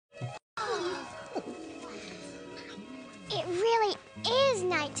It really is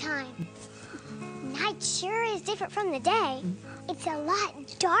nighttime. Night sure is different from the day. It's a lot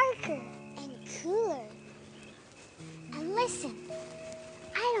darker and cooler. And listen,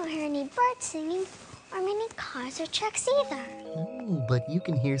 I don't hear any birds singing or many cars or trucks either. Oh, but you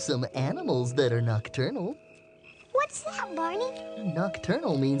can hear some animals that are nocturnal. What's that, Barney?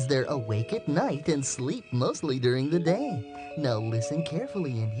 Nocturnal means they're awake at night and sleep mostly during the day. Now listen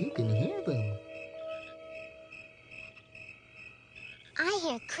carefully and you can hear them. I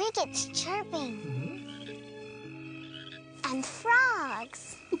hear crickets chirping. And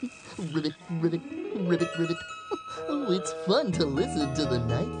frogs. Ribbit, ribbit, ribbit, ribbit. Oh, it's fun to listen to the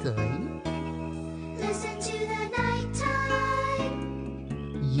nighttime. Listen to the nighttime.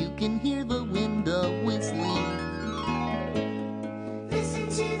 You can hear the wind whistling. Listen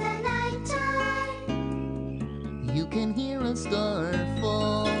to the nighttime. You can hear a star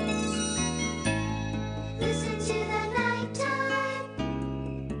fall. Listen to the nighttime.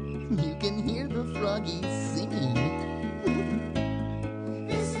 You can hear the froggies singing.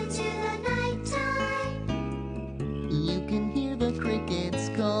 Listen to the nighttime. You can hear the crickets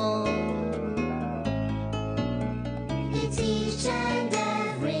call. It's each and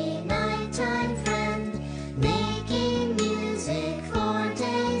every nighttime friend, making music for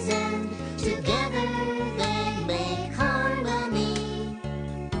day's end. Together they make harmony.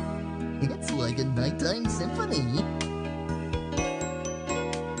 It's like a nighttime symphony.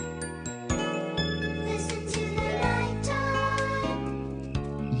 Listen to the nighttime.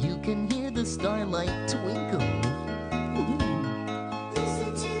 You can hear the starlight twinkle.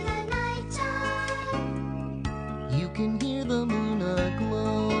 Listen to the nighttime. You can hear the moon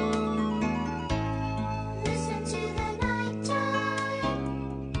aglow. Listen to the nighttime.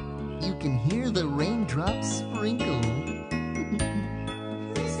 You can hear the raindrops sprinkle.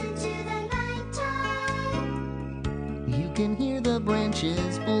 Listen to the nighttime. You can hear the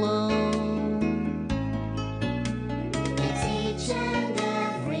branches blow. It's each and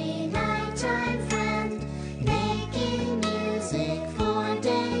every nighttime friend, making music for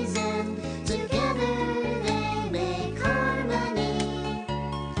day's end. Together they make harmony.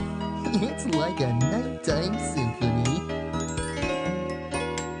 It's like a nighttime symphony.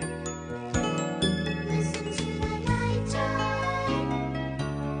 Listen to the nighttime.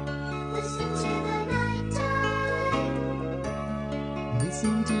 Listen to the nighttime.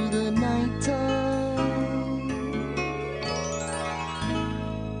 Listen to the nighttime.